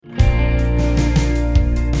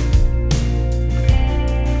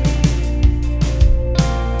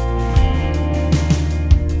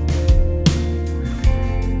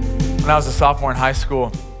When I was a sophomore in high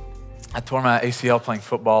school, I tore my ACL playing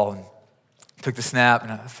football and took the snap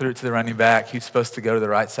and I threw it to the running back. He was supposed to go to the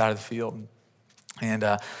right side of the field. And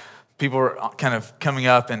people were kind of coming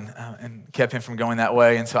up and kept him from going that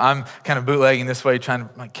way. And so I'm kind of bootlegging this way, trying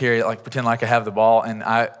to carry it, pretend like I have the ball. And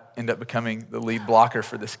I end up becoming the lead blocker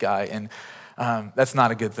for this guy. And that's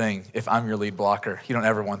not a good thing if I'm your lead blocker. You don't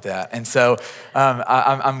ever want that. And so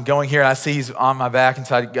I'm going here, and I see he's on my back, and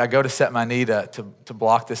so I go to set my knee to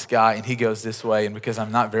block this guy, and he goes this way. And because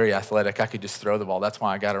I'm not very athletic, I could just throw the ball. That's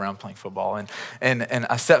why I got around playing football. And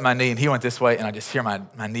I set my knee, and he went this way, and I just hear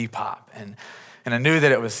my knee pop. And I knew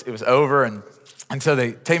that it was over, and so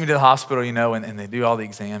they take me to the hospital, and they do all the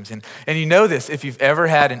exams. And you know this, if you've ever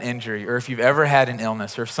had an injury or if you've ever had an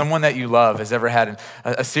illness or if someone that you love has ever had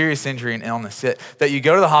a serious injury and illness, that you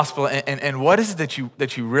go to the hospital and what is it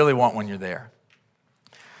that you really want when you're there?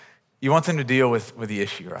 You want them to deal with the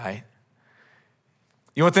issue, right?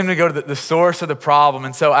 You want them to go to the source of the problem.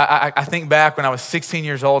 And so I think back when I was 16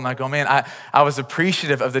 years old and I go, man, I was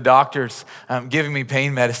appreciative of the doctors giving me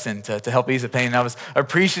pain medicine to help ease the pain. And I was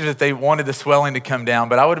appreciative that they wanted the swelling to come down,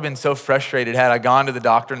 but I would have been so frustrated had I gone to the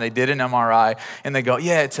doctor and they did an MRI and they go,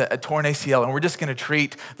 yeah, it's a torn ACL and we're just gonna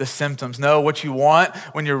treat the symptoms. No, what you want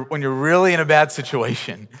when you're really in a bad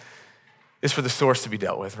situation is for the source to be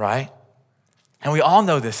dealt with, right? And we all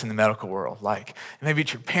know this in the medical world, maybe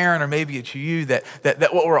it's your parent or maybe it's you, that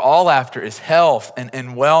what we're all after is health and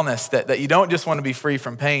wellness, that you don't just want to be free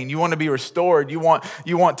from pain. You want to be restored. You want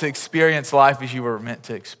to experience life as you were meant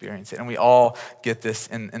to experience it. And we all get this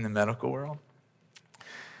in the medical world.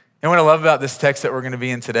 And what I love about this text that we're going to be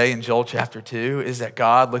in today in Joel chapter 2 is that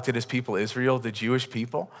God looked at his people Israel, the Jewish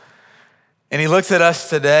people, and he looks at us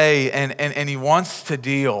today and he wants to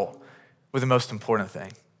deal with the most important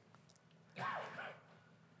thing.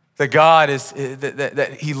 That God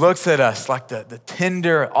that he looks at us like the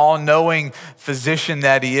tender, all-knowing physician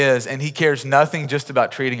that he is, and he cares nothing just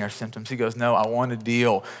about treating our symptoms. He goes, no, I want to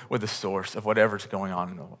deal with the source of whatever's going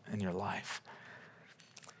on in your life.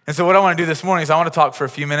 And so what I want to do this morning is I want to talk for a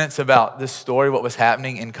few minutes about this story, what was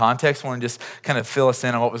happening in context. I want to just kind of fill us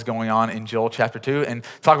in on what was going on in Joel chapter 2 and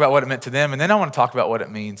talk about what it meant to them, and then I want to talk about what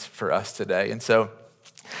it means for us today. And so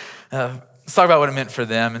let's talk about what it meant for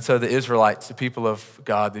them. And so the Israelites, the people of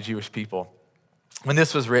God, the Jewish people, when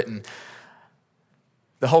this was written,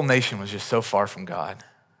 the whole nation was just so far from God.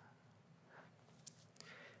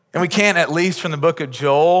 And we can't, at least from the book of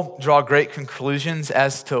Joel, draw great conclusions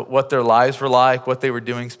as to what their lives were like, what they were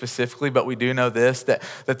doing specifically, but we do know this, that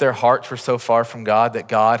their hearts were so far from God that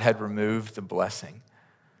God had removed the blessing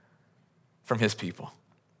from his people.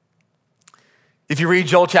 If you read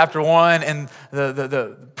Joel chapter 1 and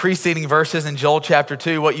the preceding verses in Joel chapter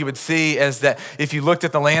 2, what you would see is that if you looked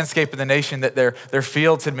at the landscape of the nation, that their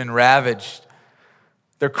fields had been ravaged.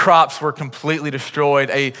 Their crops were completely destroyed.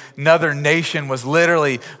 Another nation was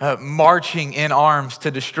literally marching in arms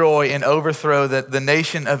to destroy and overthrow the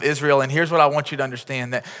nation of Israel. And here's what I want you to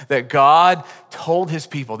understand, that God told his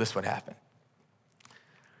people this would happen.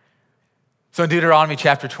 So in Deuteronomy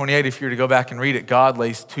chapter 28, if you were to go back and read it, God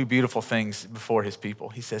lays two beautiful things before his people.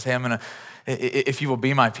 He says, hey, if you will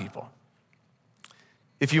be my people,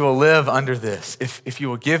 if you will live under this, if you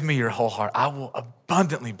will give me your whole heart, I will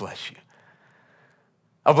abundantly bless you.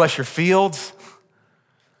 I'll bless your fields.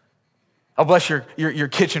 I'll bless your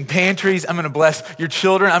kitchen pantries. I'm gonna bless your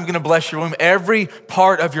children. I'm gonna bless your womb. Every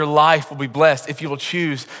part of your life will be blessed if you will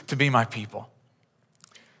choose to be my people.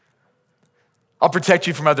 I'll protect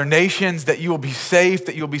you from other nations, that you will be safe,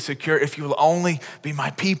 that you will be secure if you will only be my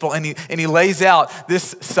people. And he lays out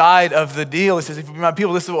this side of the deal. He says, if you be my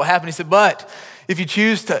people, this is what will happen. He said, but if you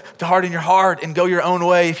choose to harden your heart and go your own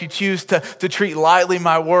way, if you choose to treat lightly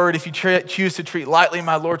my word, if you choose to treat lightly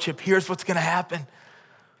my lordship, here's what's gonna happen.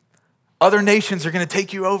 Other nations are gonna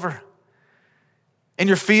take you over. And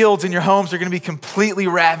your fields and your homes are gonna be completely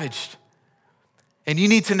ravaged. And you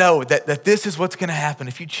need to know that this is what's gonna happen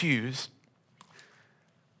if you choose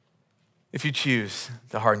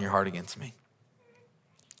to harden your heart against me.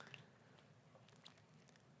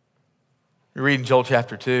 You read in Joel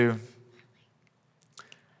chapter 2,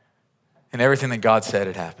 and everything that God said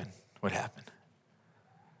would happen.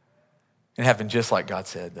 It happened just like God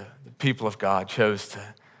said. The people of God chose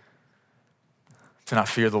to not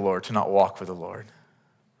fear the Lord, to not walk with the Lord.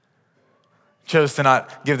 Chose to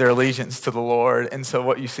not give their allegiance to the Lord. And so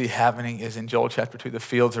what you see happening is in Joel chapter 2, the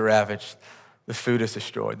fields are ravaged. The food is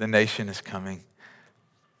destroyed. The nation is coming.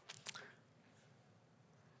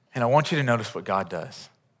 And I want you to notice what God does.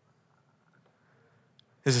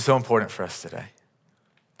 This is so important for us today.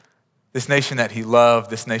 This nation that he loved,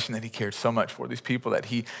 this nation that he cared so much for, these people that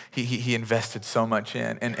he invested so much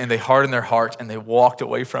in. And they hardened their hearts and they walked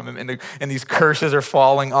away from him. And these curses are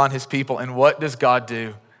falling on his people. And what does God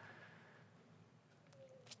do?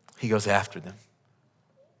 He goes after them.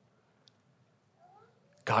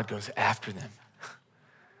 God goes after them.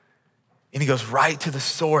 And he goes right to the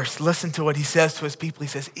source. Listen to what he says to his people. He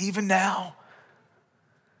says, even now,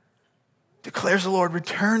 declares the Lord,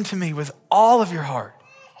 return to me with all of your heart.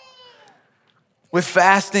 With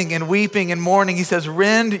fasting and weeping and mourning, he says,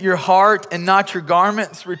 rend your heart and not your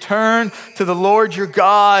garments. Return to the Lord your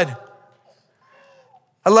God.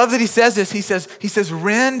 I love that he says this. He says,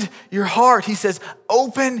 rend your heart. He says,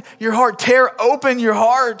 open your heart. Tear open your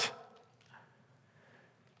heart.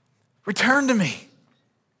 Return to me.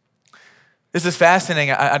 This is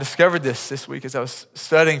fascinating. I discovered this week as I was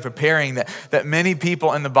studying, preparing, that many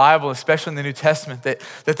people in the Bible, especially in the New Testament, that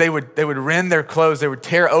they would rend their clothes, they would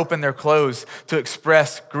tear open their clothes to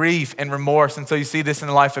express grief and remorse. And so you see this in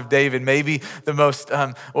the life of David, maybe the most,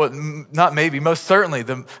 most certainly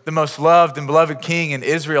the most loved and beloved king in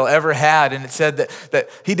Israel ever had. And it said that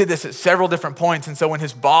he did this at several different points. And so when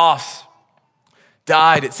his boss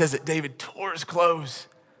died, it says that David tore his clothes.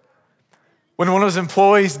 When one of his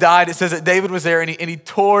employees died, it says that David was there and he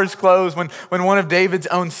tore his clothes. When one of David's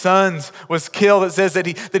own sons was killed, it says that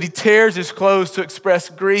he tears his clothes to express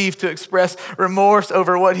grief, to express remorse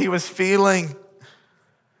over what he was feeling.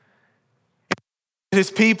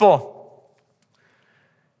 His people.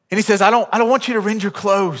 And he says, I don't want you to rend your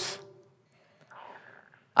clothes.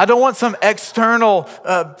 I don't want some external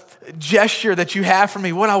gesture that you have for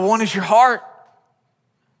me. What I want is your heart.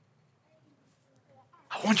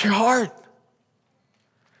 I want your heart.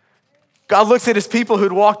 God looks at his people who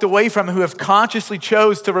had walked away from him, who have consciously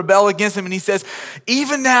chose to rebel against him, and he says,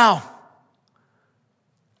 even now,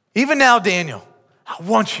 Daniel, I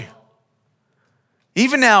want you.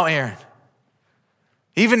 Even now, Aaron,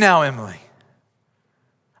 even now, Emily,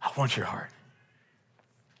 I want your heart.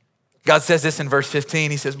 God says this in verse 15.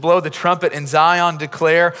 He says, blow the trumpet in Zion,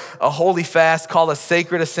 declare a holy fast, call a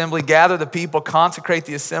sacred assembly, gather the people, consecrate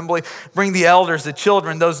the assembly, bring the elders, the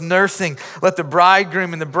children, those nursing, let the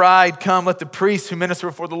bridegroom and the bride come, let the priests who minister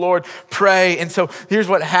before the Lord pray. And so here's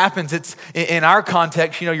what happens. It's in our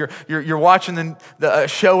context, you're watching the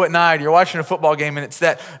show at night, you're watching a football game, and it's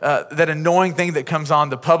that annoying thing that comes on,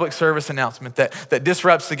 the public service announcement that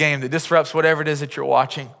disrupts the game, that disrupts whatever it is that you're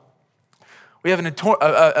watching. We have an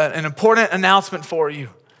important announcement for you.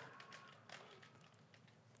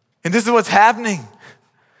 And this is what's happening.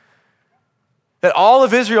 That all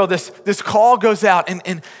of Israel, this call goes out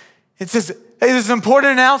and it says, hey, this is an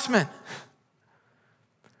important announcement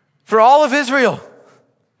for all of Israel.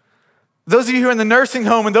 Those of you who are in the nursing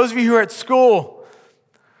home and those of you who are at school,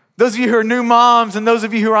 those of you who are new moms and those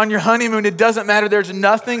of you who are on your honeymoon, it doesn't matter. There's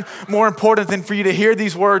nothing more important than for you to hear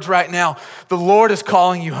these words right now. The Lord is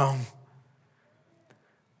calling you home.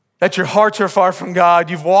 That your hearts are far from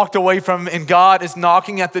God, you've walked away from him, and God is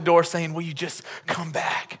knocking at the door saying, will you just come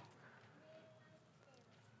back?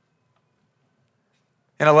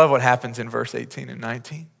 And I love what happens in verse 18 and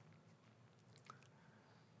 19.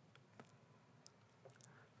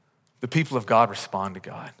 The people of God respond to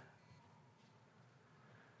God.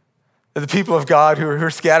 The people of God who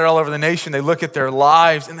are scattered all over the nation, they look at their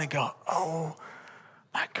lives and they go, oh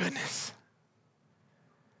my goodness.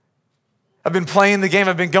 I've been playing the game.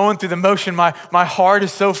 I've been going through the motion. My heart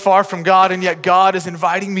is so far from God, and yet God is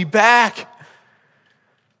inviting me back.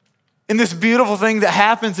 And this beautiful thing that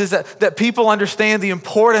happens is that people understand the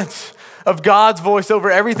importance of God's voice over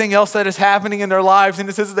everything else that is happening in their lives. And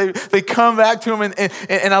it says they come back to him.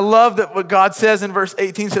 And I love that what God says in verse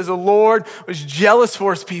 18 says, the Lord was jealous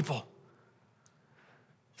for his people.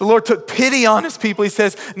 The Lord took pity on his people. He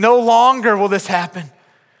says, no longer will this happen.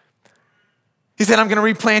 He said, I'm going to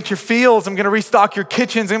replant your fields. I'm going to restock your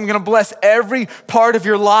kitchens. I'm going to bless every part of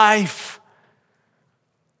your life.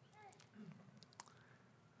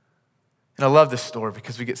 And I love this story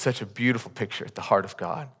because we get such a beautiful picture at the heart of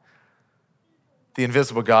God, the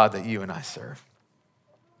invisible God that you and I serve.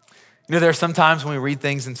 There are some times when we read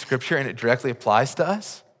things in Scripture and it directly applies to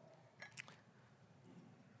us.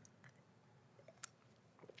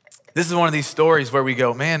 This is one of these stories where we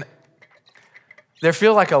go, man, there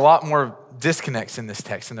feel like a lot more disconnects in this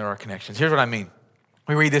text than there are connections. Here's what I mean.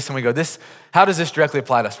 We read this and we go, how does this directly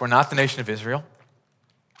apply to us? We're not the nation of Israel.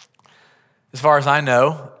 As far as I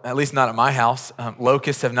know, at least not at my house,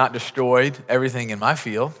 locusts have not destroyed everything in my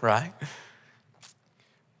field, right?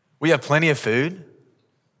 We have plenty of food.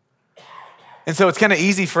 And so it's kind of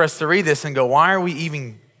easy for us to read this and go, why are we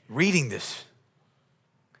even reading this?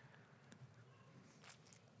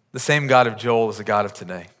 The same God of Joel is the God of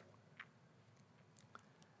today.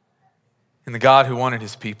 And the God who wanted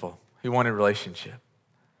his people, who wanted relationship,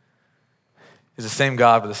 is the same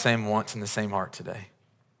God with the same wants and the same heart today.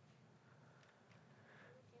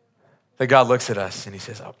 That God looks at us and he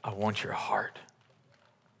says, I want your heart.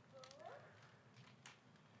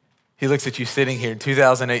 He looks at you sitting here in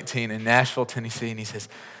 2018 in Nashville, Tennessee, and he says,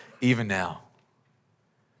 even now,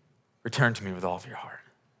 return to me with all of your heart.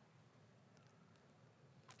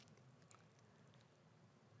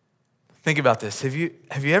 Think about this. Have you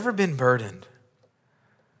ever been burdened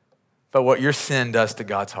by what your sin does to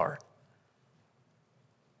God's heart?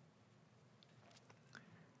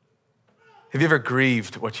 Have you ever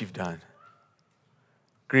grieved what you've done?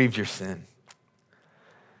 Grieved your sin?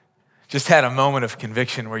 Just had a moment of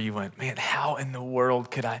conviction where you went, man, how in the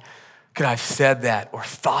world could I have said that or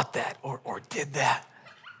thought that or did that?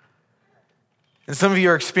 And some of you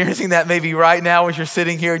are experiencing that maybe right now as you're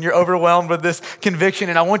sitting here and you're overwhelmed with this conviction.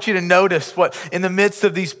 And I want you to notice what in the midst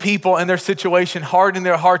of these people and their situation, hardening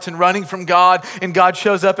their hearts and running from God, and God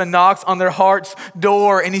shows up and knocks on their heart's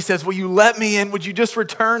door and he says, will you let me in? Would you just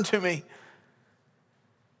return to me?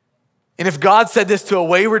 And if God said this to a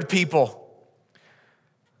wayward people,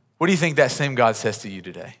 what do you think that same God says to you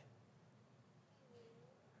today?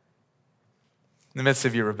 In the midst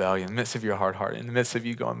of your rebellion, in the midst of your hard heart, in the midst of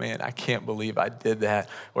you going, man, I can't believe I did that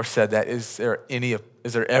or said that. Is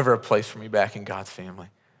there ever a place for me back in God's family?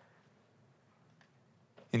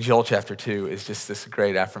 In Joel chapter 2 is just this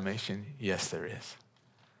great affirmation. Yes, there is.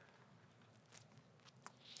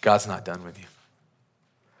 God's not done with you.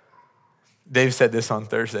 Dave said this on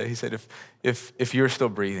Thursday. He said, if you're still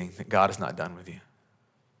breathing, then God is not done with you.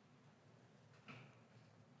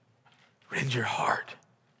 Rend your heart.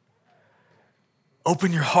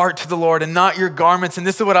 Open your heart to the Lord and not your garments. And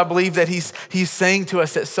this is what I believe that he's saying to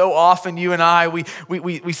us, that so often you and I,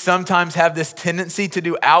 we sometimes have this tendency to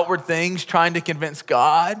do outward things trying to convince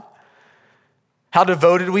God how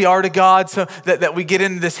devoted we are to God, so that we get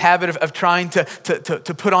into this habit of trying to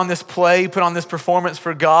put on this play, put on this performance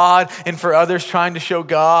for God and for others, trying to show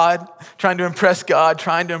God, trying to impress God,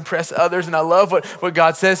 trying to impress others. And I love what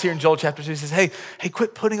God says here in Joel chapter 2. He says, hey,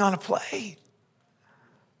 quit putting on a play.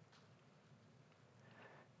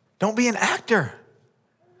 Don't be an actor.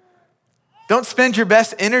 Don't spend your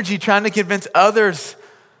best energy trying to convince others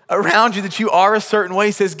around you that you are a certain way.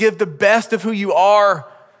 He says, give the best of who you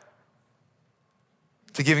are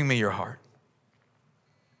to giving me your heart.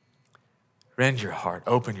 Rend your heart,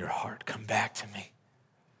 open your heart, come back to me.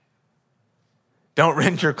 Don't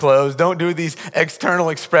rend your clothes. Don't do these external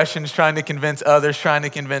expressions trying to convince others, trying to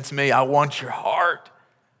convince me. I want your heart.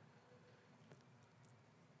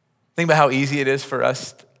 Think about how easy it is for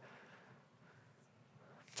us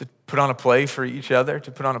to put on a play for each other,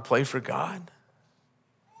 to put on a play for God.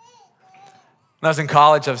 When I was in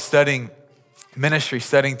college, I was studying ministry,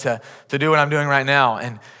 studying to do what I'm doing right now.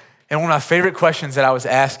 And one of my favorite questions that I was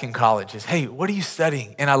asked in college is, hey, what are you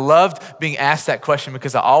studying? And I loved being asked that question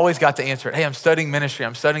because I always got to answer it. Hey, I'm studying ministry.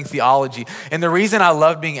 I'm studying theology. And the reason I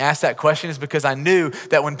loved being asked that question is because I knew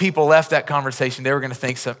that when people left that conversation, they were going to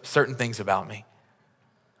think certain things about me.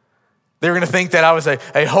 They were going to think that I was a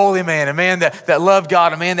holy man, a man that loved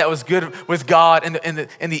God, a man that was good with God.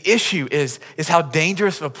 And the issue is how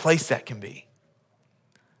dangerous of a place that can be.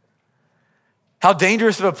 How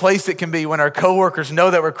dangerous of a place it can be when our coworkers know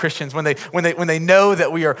that we're Christians, when they know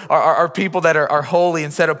that we are people that are holy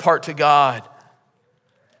and set apart to God.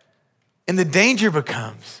 And the danger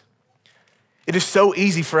becomes, it is so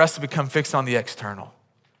easy for us to become fixed on the external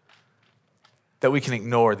that we can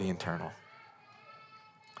ignore the internal.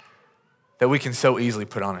 That we can so easily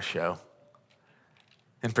put on a show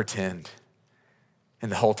and pretend.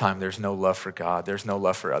 And the whole time there's no love for God, there's no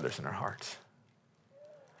love for others in our hearts.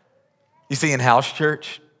 You see, in house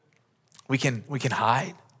church, we can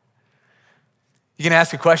hide. You can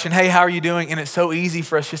ask a question, hey, how are you doing? And it's so easy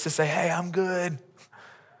for us just to say, hey, I'm good.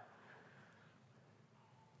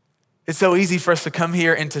 It's so easy for us to come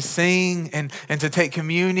here and to sing and to take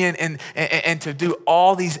communion and to do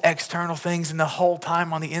all these external things. And the whole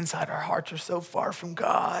time on the inside, our hearts are so far from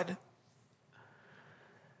God.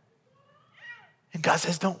 And God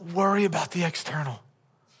says, don't worry about the external.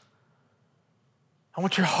 I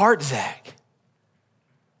want your heart, Zach.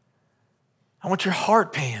 I want your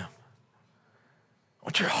heart, Pam. I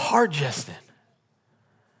want your heart, Justin.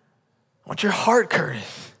 I want your heart,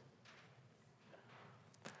 Curtis.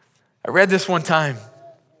 I read this one time.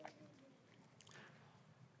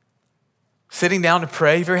 Sitting down to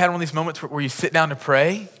pray. Have you ever had one of these moments where you sit down to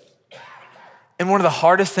pray? And one of the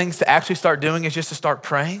hardest things to actually start doing is just to start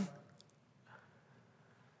praying.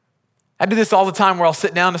 I do this all the time where I'll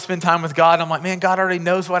sit down to spend time with God. And I'm like, man, God already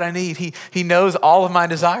knows what I need. He knows all of my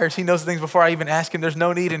desires. He knows things before I even ask him. There's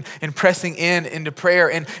no need in pressing into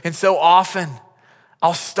prayer. And so often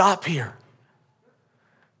I'll stop here.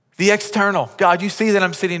 The external. God, you see that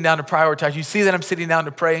I'm sitting down to prioritize. You see that I'm sitting down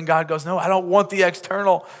to pray. And God goes, no, I don't want the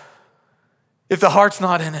external if the heart's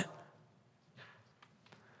not in it.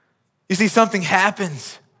 You see, something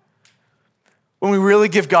happens when we really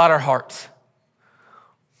give God our hearts.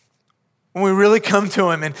 When we really come to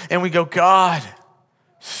him and we go, God,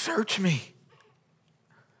 search me.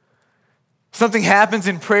 Something happens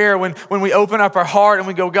in prayer when we open up our heart and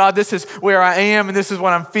we go, God, this is where I am and this is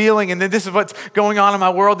what I'm feeling and then this is what's going on in my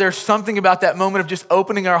world. There's something about that moment of just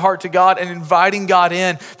opening our heart to God and inviting God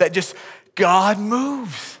in that just, God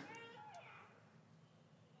moves.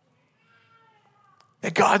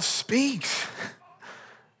 That God speaks.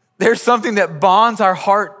 There's something that bonds our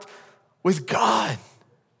heart with God.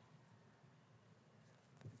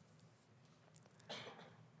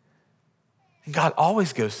 And God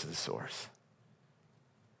always goes to the source.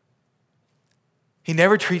 He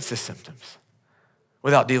never treats the symptoms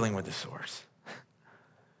without dealing with the source.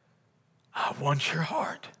 I want your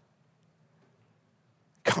heart.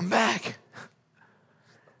 Come back.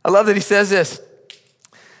 I love that he says this.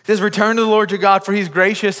 He says, return to the Lord your God, for he's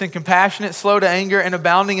gracious and compassionate, slow to anger, and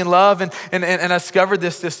abounding in love. And I discovered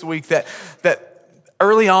this week that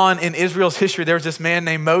early on in Israel's history, there was this man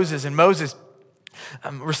named Moses. And Moses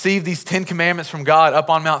received these 10 commandments from God up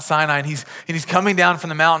on Mount Sinai. And he's coming down from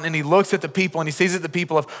the mountain and he looks at the people and he sees that the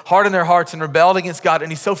people have hardened their hearts and rebelled against God.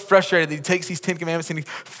 And he's so frustrated that he takes these 10 commandments and he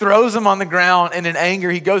throws them on the ground. And in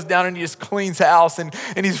anger, he goes down and he just cleans house. And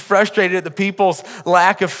he's frustrated at the people's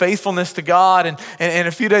lack of faithfulness to God. And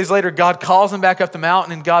a few days later, God calls him back up the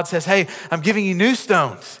mountain and God says, hey, I'm giving you new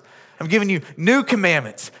stones. I'm giving you new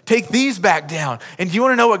commandments. Take these back down. And do you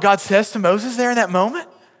want to know what God says to Moses there in that moment?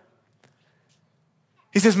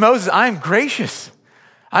 He says, Moses, I am gracious.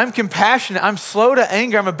 I'm compassionate. I'm slow to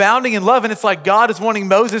anger. I'm abounding in love. And it's like God is wanting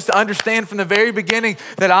Moses to understand from the very beginning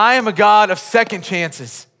that I am a God of second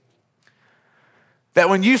chances. That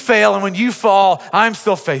when you fail and when you fall, I'm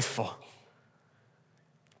still faithful.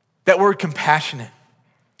 That word compassionate,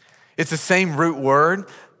 it's the same root word.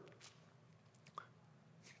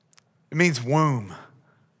 It means womb.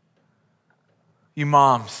 You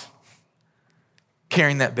moms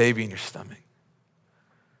carrying that baby in your stomach.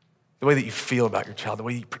 The way that you feel about your child, the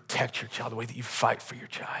way that you protect your child, the way that you fight for your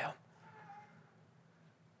child.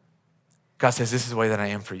 God says, this is the way that I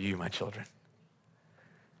am for you, my children.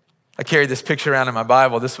 I carried this picture around in my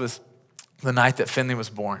Bible. This was the night that Finley was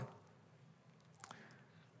born.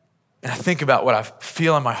 And I think about what I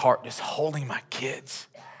feel in my heart just holding my kids.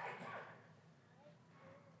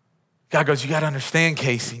 God goes, you got to understand,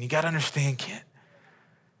 Casey, and you got to understand, Kent.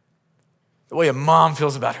 The way a mom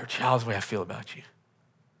feels about her child is the way I feel about you.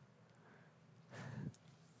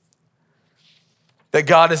 That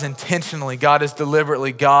God is intentionally, God is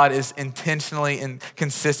deliberately, God is intentionally and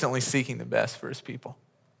consistently seeking the best for his people.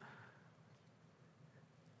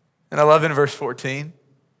 And I love in verse 14,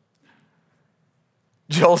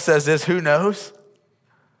 Joel says this, who knows?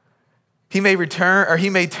 He may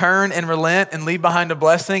turn and relent and leave behind a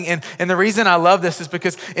blessing. And the reason I love this is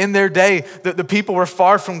because in their day, the people were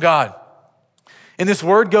far from God. And this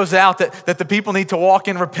word goes out that the people need to walk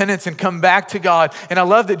in repentance and come back to God. And I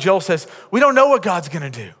love that Joel says, we don't know what God's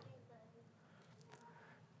gonna do.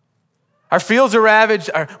 Our fields are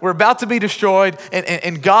ravaged, we're about to be destroyed,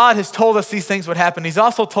 and God has told us these things would happen. He's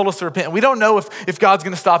also told us to repent. And we don't know if God's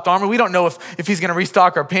gonna stop the armor. We don't know if he's gonna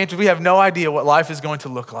restock our pantries. We have no idea what life is going to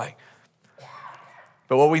look like.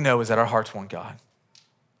 But what we know is that our hearts want God.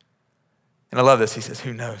 And I love this, he says,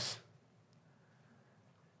 who knows?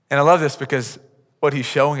 And I love this because what he's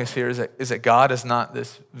showing us here is that God is not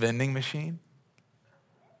this vending machine.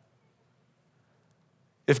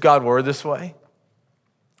 If God were this way,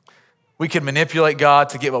 we could manipulate God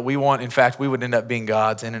to get what we want. In fact, we would end up being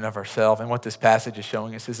gods in and of ourselves. And what this passage is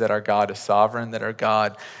showing us is that our God is sovereign, that our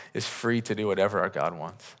God is free to do whatever our God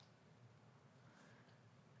wants.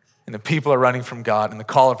 And the people are running from God, and the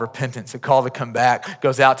call of repentance, the call to come back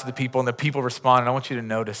goes out to the people, and the people respond. And I want you to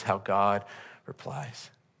notice how God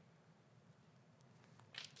replies.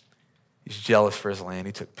 He's jealous for his land.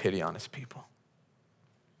 He took pity on his people.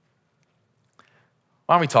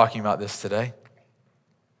 Why are we talking about this today?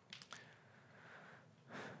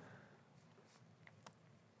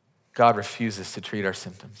 God refuses to treat our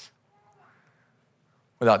symptoms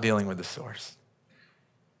without dealing with the source.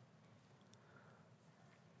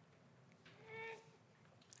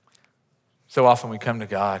 So often we come to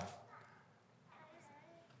God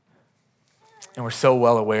and we're so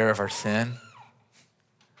well aware of our sin,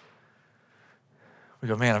 we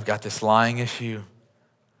go, man, I've got this lying issue.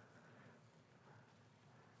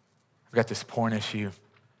 I've got this porn issue.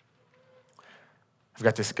 I've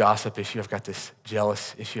got this gossip issue. I've got this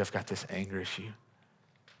jealous issue. I've got this anger issue.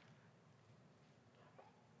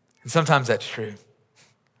 And sometimes that's true.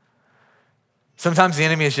 Sometimes the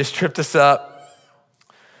enemy has just tripped us up.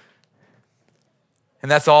 And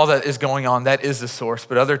that's all that is going on. That is the source.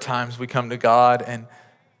 But other times we come to God and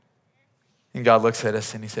God looks at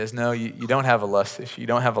us and he says, no, you don't have a lust issue. You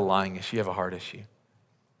don't have a lying issue. You have a heart issue.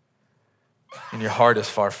 And your heart is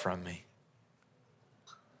far from me.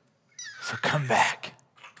 So come back.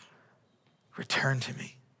 Return to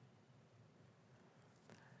me.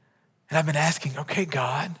 And I've been asking, okay,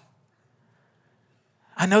 God,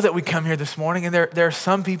 I know that we come here this morning and there are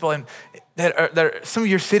some people some of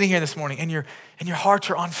you are sitting here this morning and your hearts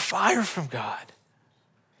are on fire from God.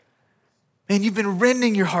 And you've been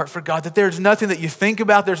rending your heart for God, that there's nothing that you think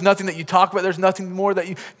about, there's nothing that you talk about, there's nothing more that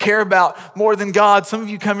you care about more than God. Some of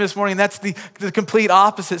you come here this morning and that's the complete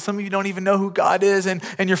opposite. Some of you don't even know who God is and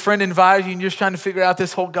your friend invited you and you're just trying to figure out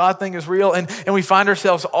this whole God thing is real and we find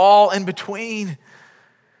ourselves all in between.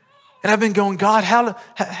 And I've been going, God,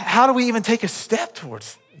 how do we even take a step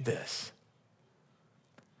towards this?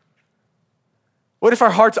 What if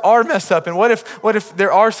our hearts are messed up? And what if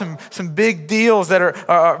there are some big deals that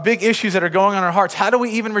are big issues that are going on in our hearts? How do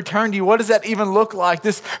we even return to you? What does that even look like?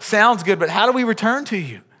 This sounds good, but how do we return to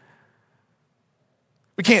you?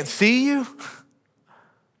 We can't see you.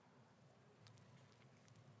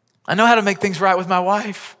 I know how to make things right with my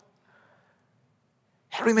wife.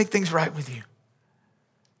 How do we make things right with you?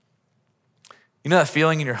 You know that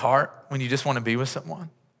feeling in your heart when you just want to be with someone?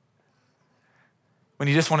 When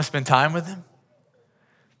you just want to spend time with them?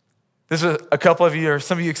 This is a couple of you, or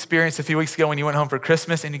some of you experienced a few weeks ago when you went home for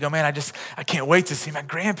Christmas and you go, man, I can't wait to see my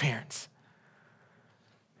grandparents.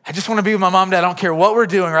 I just want to be with my mom and dad. I don't care what we're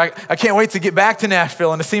doing, right? I can't wait to get back to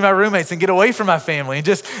Nashville and to see my roommates and get away from my family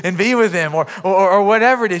and be with them or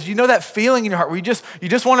whatever it is. You know that feeling in your heart where you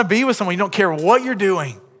just want to be with someone. You don't care what you're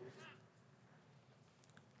doing.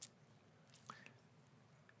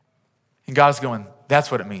 And God's going,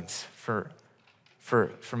 that's what it means for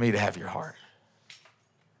me to have your heart.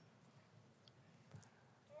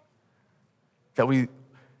 That we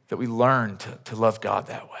learn to love God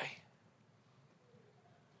that way.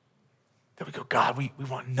 That we go, God, we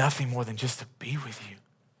want nothing more than just to be with you.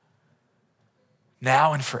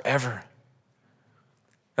 Now and forever.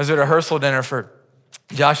 I was at a rehearsal dinner for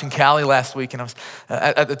Josh and Callie last week, and I was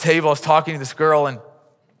at the table, I was talking to this girl, and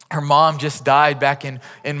her mom just died back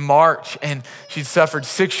in March, and she'd suffered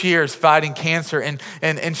 6 years fighting cancer,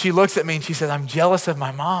 and she looks at me and she says, I'm jealous of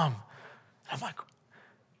my mom. And I'm like,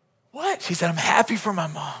 what? She said, I'm happy for my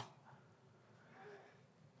mom.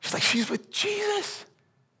 She's like, she's with Jesus.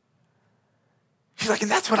 She's like, and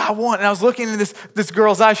that's what I want. And I was looking into this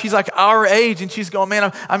girl's eyes. She's like our age, and she's going,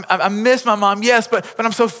 man, I miss my mom, yes, but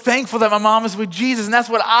I'm so thankful that my mom is with Jesus, and that's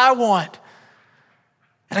what I want.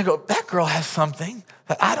 And I go, that girl has something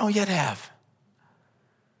that I don't yet have.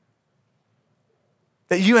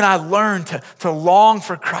 That you and I learn to long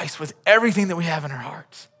for Christ with everything that we have in our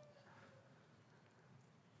hearts.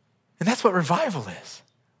 And that's what revival is.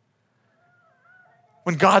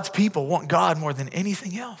 When God's people want God more than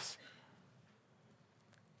anything else.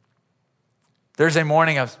 Thursday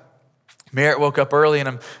morning, Merritt woke up early,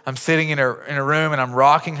 and I'm sitting in a room, and I'm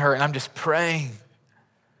rocking her, and I'm just praying.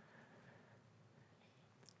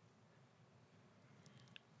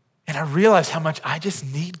 And I realized how much I just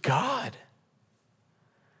need God.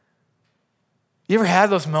 You ever had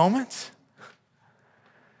those moments?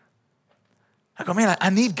 I go, man, I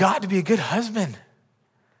need God to be a good husband.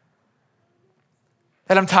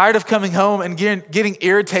 That I'm tired of coming home and getting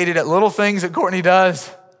irritated at little things that Courtney does.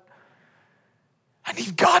 I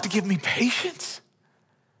need God to give me patience.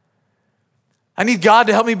 I need God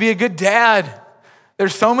to help me be a good dad.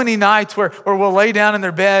 There's so many nights where we'll lay down in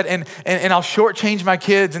their bed and I'll shortchange my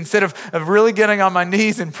kids instead of really getting on my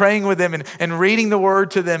knees and praying with them and reading the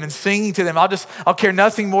word to them and singing to them. I'll care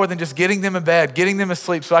nothing more than just getting them in bed, getting them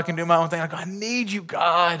asleep so I can do my own thing. I go, I need you,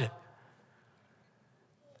 God.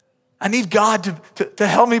 I need God to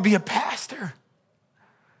help me be a pastor.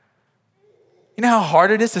 You know how hard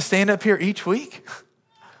it is to stand up here each week?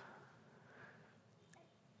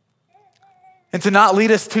 And to not lead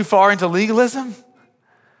us too far into legalism?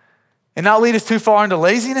 And not lead us too far into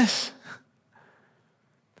laziness?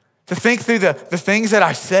 To think through the things that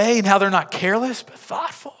I say and how they're not careless, but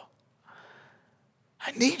thoughtful.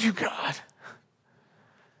 I need you, God.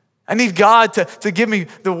 I need God to give me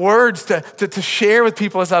the words to share with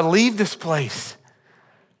people as I leave this place.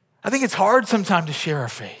 I think it's hard sometimes to share our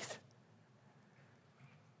faith.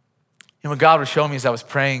 And what God was showing me as I was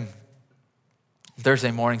praying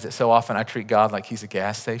Thursday mornings, that so often I treat God like he's a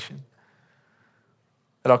gas station.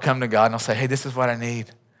 That I'll come to God and I'll say, hey, this is what I need.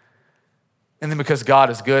 And then because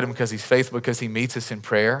God is good and because he's faithful, because he meets us in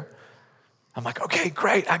prayer, I'm like, okay,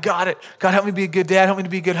 great, I got it. God, help me be a good dad, help me to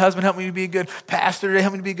be a good husband, help me to be a good pastor today,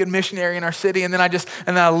 help me to be a good missionary in our city. And then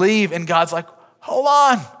I leave and God's like, hold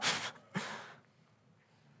on.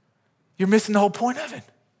 You're missing the whole point of it.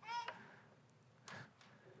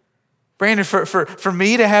 Brandon, for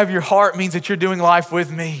me to have your heart means that you're doing life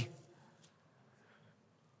with me.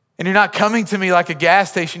 And you're not coming to me like a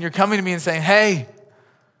gas station. You're coming to me and saying, hey,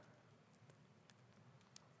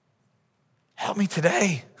 help me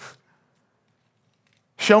today.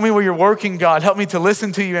 Show me where you're working, God. Help me to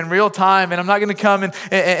listen to you in real time. And I'm not going to come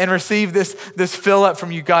and receive this fill up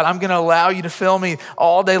from you, God. I'm going to allow you to fill me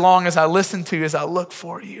all day long as I listen to you, as I look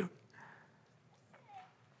for you.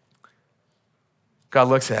 God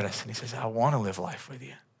looks at us and he says, I want to live life with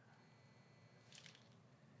you.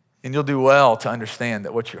 And you'll do well to understand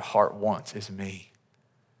that what your heart wants is me.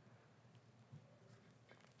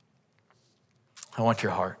 I want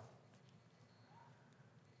your heart.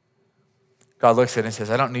 God looks at it and says,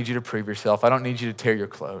 I don't need you to prove yourself. I don't need you to tear your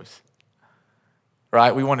clothes.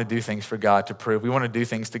 Right? We want to do things for God to prove. We want to do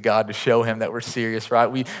things to God to show him that we're serious,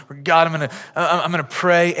 right? God, I'm gonna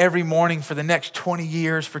pray every morning for the next 20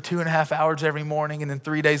 years for 2.5 hours every morning, and then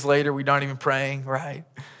 3 days later, we aren't even praying, right?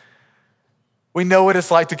 We know what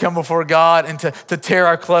it's like to come before God and to tear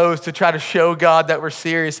our clothes, to try to show God that we're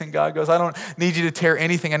serious. And God goes, I don't need you to tear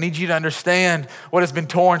anything. I need you to understand what has been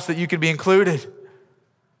torn so that you could be included.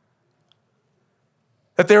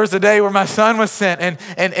 That there was a day where my son was sent and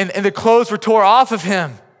the clothes were tore off of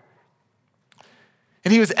him.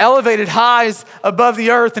 And he was elevated high above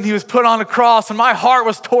the earth and he was put on a cross and my heart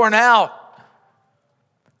was torn out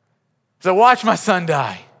as I watched my son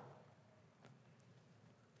die.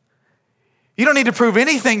 You don't need to prove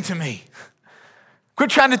anything to me.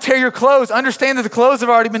 Quit trying to tear your clothes. Understand that the clothes have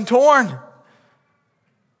already been torn.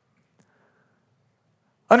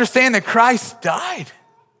 Understand that Christ died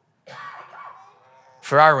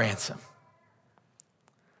for our ransom.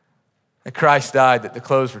 That Christ died, that the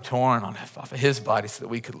clothes were torn off of his body so that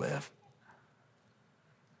we could live.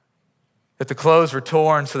 That the clothes were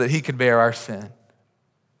torn so that he could bear our sin,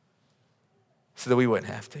 so that we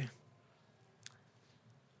wouldn't have to.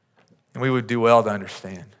 And we would do well to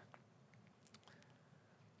understand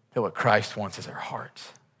that what Christ wants is our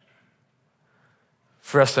hearts.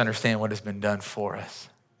 For us to understand what has been done for us.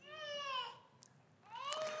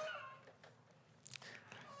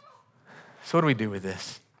 So what do we do with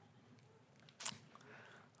this? I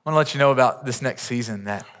want to let you know about this next season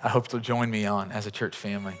that I hope you'll join me on as a church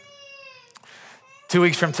family. 2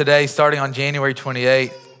 weeks from today, starting on January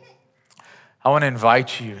 28th, I want to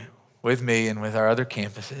invite you with me and with our other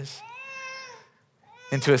campuses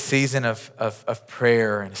into a season of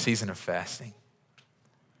prayer and a season of fasting.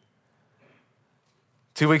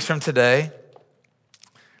 2 weeks from today,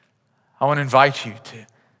 I want to invite you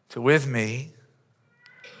to with me,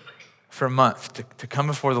 for a month to come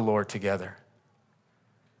before the Lord together,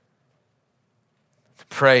 to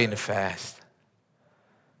pray and to fast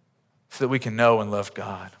so that we can know and love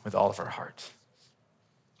God with all of our hearts.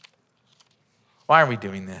 Why are we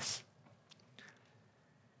doing this?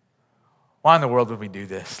 Why in the world would we do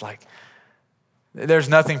this? Like, there's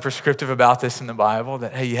nothing prescriptive about this in the Bible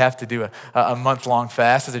that, hey, you have to do a month-long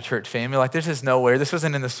fast as a church family. Like, there's just nowhere. This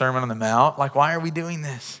wasn't in the Sermon on the Mount. Like, why are we doing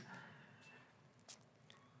this?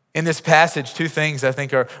 In this passage, two things I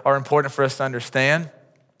think are important for us to understand.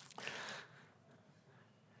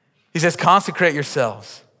 He says, consecrate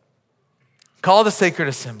yourselves. Call the sacred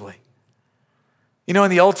assembly. You know,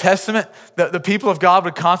 in the Old Testament, the people of God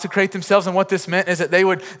would consecrate themselves, and what this meant is that they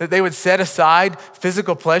would set aside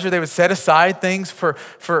physical pleasure. They would set aside things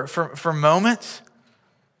for moments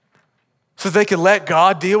so they could let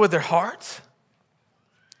God deal with their hearts.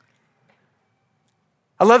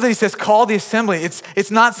 I love that he says, call the assembly.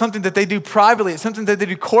 It's not something that they do privately. It's something that they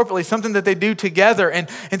do corporately, something that they do together. And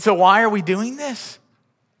so why are we doing this?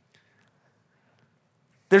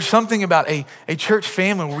 There's something about a church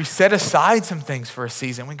family where we set aside some things for a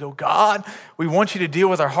season. We go, God, we want you to deal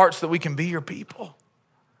with our hearts so that we can be your people.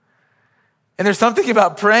 And there's something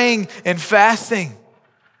about praying and fasting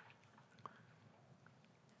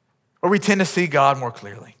where we tend to see God more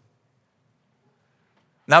clearly.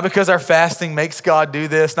 Not because our fasting makes God do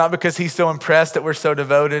this, not because he's so impressed that we're so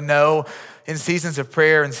devoted. No, in seasons of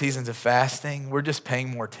prayer and seasons of fasting, we're just paying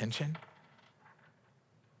more attention.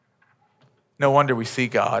 No wonder we see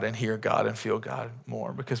God and hear God and feel God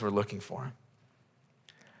more, because we're looking for him.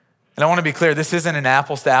 And I want to be clear, this isn't an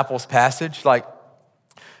apples to apples passage. Like,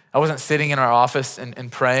 I wasn't sitting in our office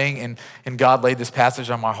and praying and God laid this passage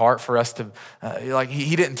on my heart for us to,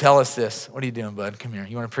 he didn't tell us this. What are you doing, bud? Come here.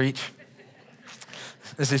 You want to preach?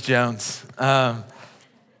 This is Jones.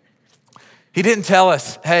 He didn't tell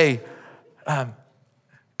us, hey,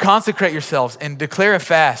 consecrate yourselves and declare a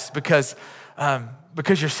fast because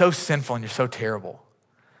you're so sinful and you're so terrible.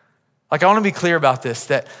 Like, I want to be clear about this,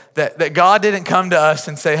 that God didn't come to us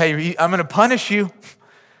and say, hey, I'm going to punish you.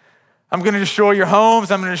 I'm going to destroy your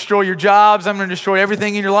homes. I'm going to destroy your jobs. I'm going to destroy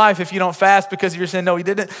everything in your life if you don't fast because of your sin. No, he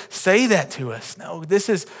didn't say that to us. No, this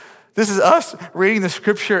is us reading the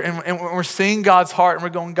scripture and we're seeing God's heart and we're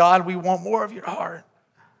going, God, we want more of your heart.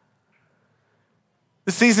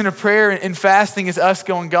 The season of prayer and fasting is us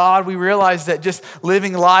going, God, we realize that just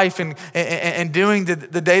living life and doing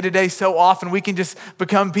the day-to-day so often, we can just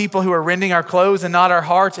become people who are rending our clothes and not our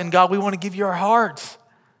hearts. And God, we want to give you our hearts.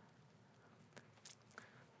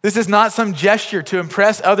 This is not some gesture to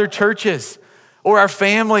impress other churches or our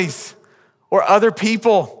families or other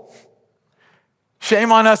people.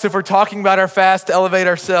 Shame on us if we're talking about our fast to elevate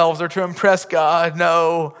ourselves or to impress God.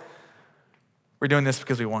 No, we're doing this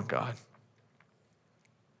because we want God.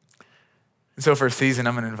 And so for a season,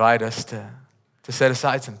 I'm going to invite us to set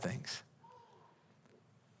aside some things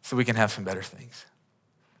so we can have some better things.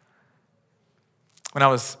 When I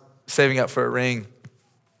was saving up for a ring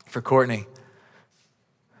for Courtney,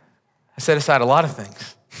 I set aside a lot of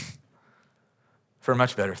things for a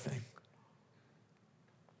much better thing.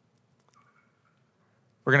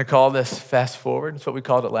 We're going to call this Fast Forward. It's what we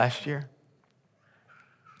called it last year.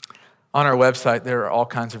 On our website, there are all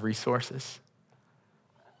kinds of resources.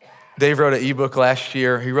 Dave wrote an ebook last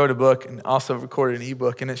year. He wrote a book and also recorded an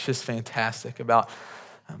ebook, and it's just fantastic about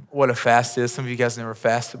what a fast is. Some of you guys never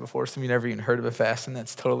fasted before. Some of you never even heard of a fast, and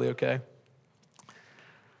that's totally okay.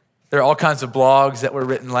 There are all kinds of blogs that were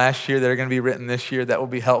written last year that are going to be written this year that will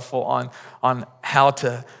be helpful on how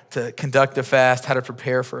to conduct a fast, how to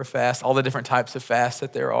prepare for a fast, all the different types of fasts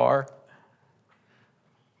that there are.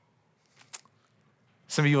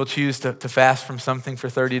 Some of you will choose to fast from something for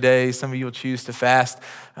 30 days. Some of you will choose to fast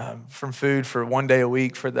from food for 1 day a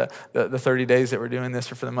week for the 30 days that we're doing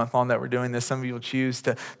this, or for the month long that we're doing this. Some of you will choose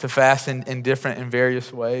to fast in different and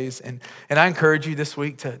various ways. And I encourage you this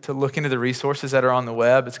week to look into the resources that are on the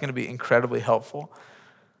web. It's going to be incredibly helpful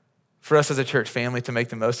for us as a church family to make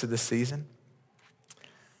the most of this season.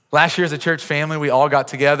 Last year as a church family, we all got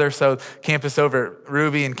together. So campus over at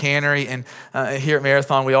Ruby and Cannery and here at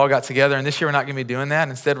Marathon, we all got together. And this year we're not going to be doing that.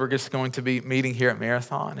 Instead, we're just going to be meeting here at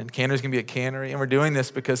Marathon. And Cannery's going to be at Cannery. And we're doing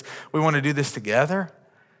this because we want to do this together.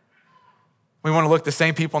 We want to look the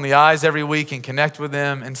same people in the eyes every week and connect with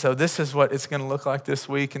them. And so this is what it's going to look like this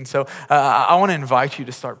week. And so I want to invite you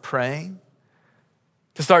to start praying,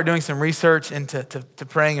 to start doing some research into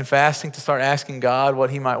praying and fasting, to start asking God what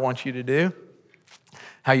he might want you to do,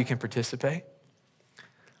 how you can participate.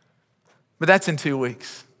 But that's in 2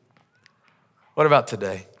 weeks. What about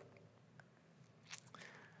today?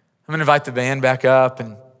 I'm going to invite the band back up,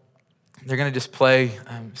 and they're going to just play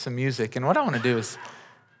some music. And what I want to do is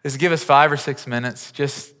give us 5 or 6 minutes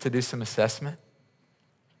just to do some assessment.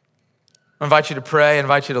 I invite you to pray. I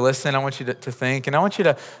invite you to listen. I want you to think. And I want you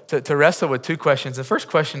to wrestle with 2 questions. The first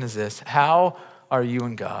question is this: how are you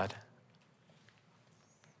and God?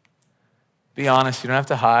 Be honest. You don't have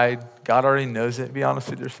to hide. God already knows it. Be honest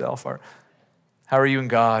with yourself. How are you and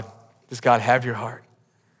God? Does God have your heart?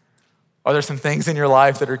 Are there some things in your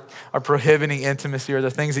life that are prohibiting intimacy? Are there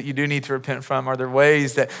things that you do need to repent from? Are there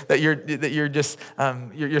ways that you're just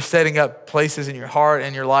you're setting up places in your heart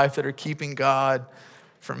and your life that are keeping God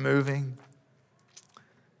from moving?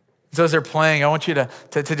 So as they're playing, I want you to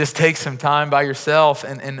just take some time by yourself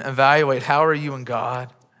and evaluate, how are you and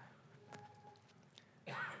God?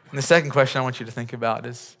 And the second question I want you to think about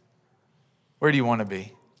is, where do you want to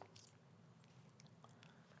be?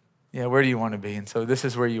 Yeah, where do you want to be? And so this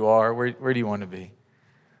is where you are. Where do you want to be?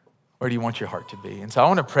 Where do you want your heart to be? And so I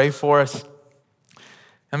want to pray for us.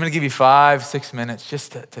 I'm going to give you 5, 6 minutes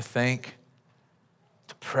just to think,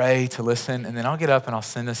 to pray, to listen, and then I'll get up and I'll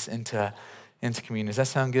send us into communion. Does that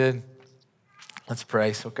sound good? Let's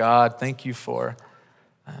pray. So God, thank you for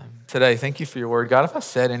today. Thank you for your word. God, if I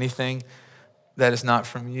said anything that is not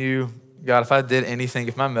from you, God, if I did anything,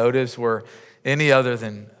 if my motives were any other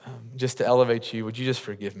than just to elevate you, would you just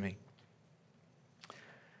forgive me?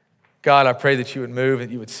 God, I pray that you would move, that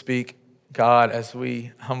you would speak, God, as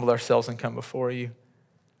we humble ourselves and come before you.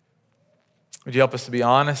 Would you help us to be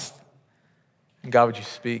honest? And God, would you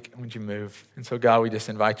speak and would you move? And so, God, we just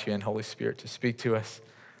invite you in, Holy Spirit, to speak to us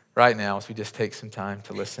right now as we just take some time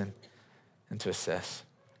to listen and to assess.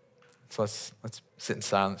 So let's sit in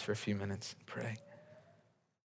silence for a few minutes and pray.